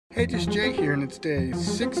Hey, just Jay here, and it's day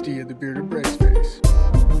 60 of the Bearded Brace Face.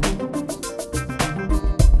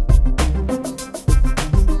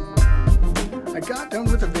 I got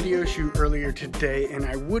done with a video shoot earlier today, and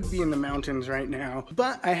I would be in the mountains right now,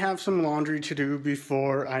 but I have some laundry to do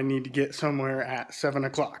before I need to get somewhere at 7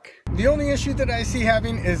 o'clock. The only issue that I see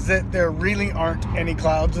having is that there really aren't any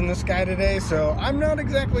clouds in the sky today, so I'm not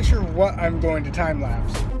exactly sure what I'm going to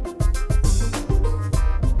time-lapse.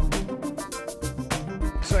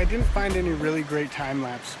 So I didn't find any really great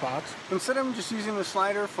time-lapse spots. Instead, I'm just using the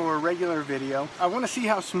slider for a regular video. I want to see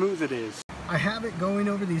how smooth it is. I have it going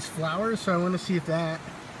over these flowers, so I want to see if that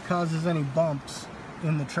causes any bumps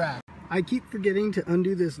in the track. I keep forgetting to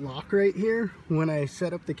undo this lock right here when I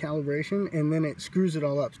set up the calibration, and then it screws it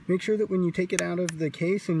all up. Make sure that when you take it out of the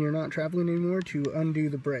case and you're not traveling anymore to undo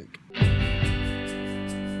the brake.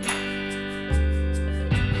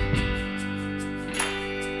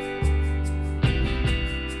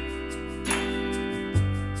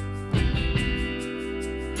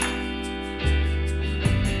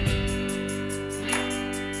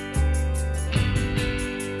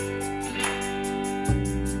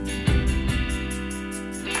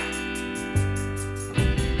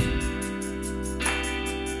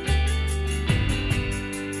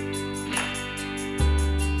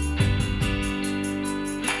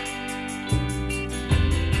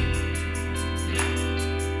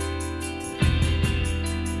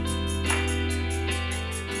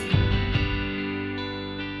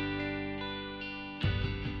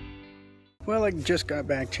 Well, I just got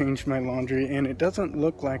back, changed my laundry, and it doesn't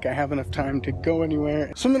look like I have enough time to go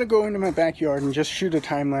anywhere. So I'm going to go into my backyard and just shoot a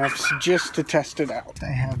time-lapse just to test it out.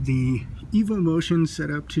 I have the Evo Motion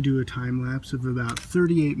set up to do a time-lapse of about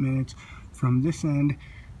 38 minutes from this end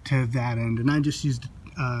to that end, and I just used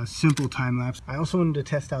a simple time-lapse. I also wanted to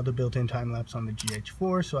test out the built-in time-lapse on the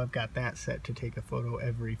GH4, so I've got that set to take a photo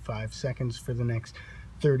every 5 seconds for the next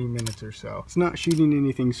 30 minutes or so. It's not shooting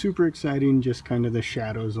anything super exciting, just kind of the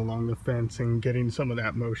shadows along the fence and getting some of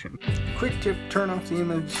that motion. Quick tip, turn off the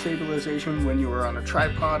image stabilization when you are on a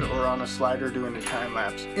tripod or on a slider doing a time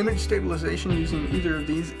lapse. Image stabilization using either of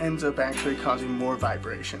these ends up actually causing more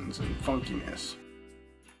vibrations and funkiness.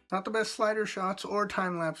 Not the best slider shots or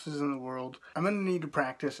time lapses in the world. I'm going to need to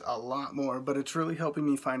practice a lot more, but it's really helping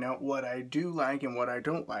me find out what I do like and what I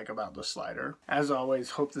don't like about the slider. As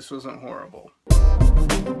always, hope this wasn't horrible.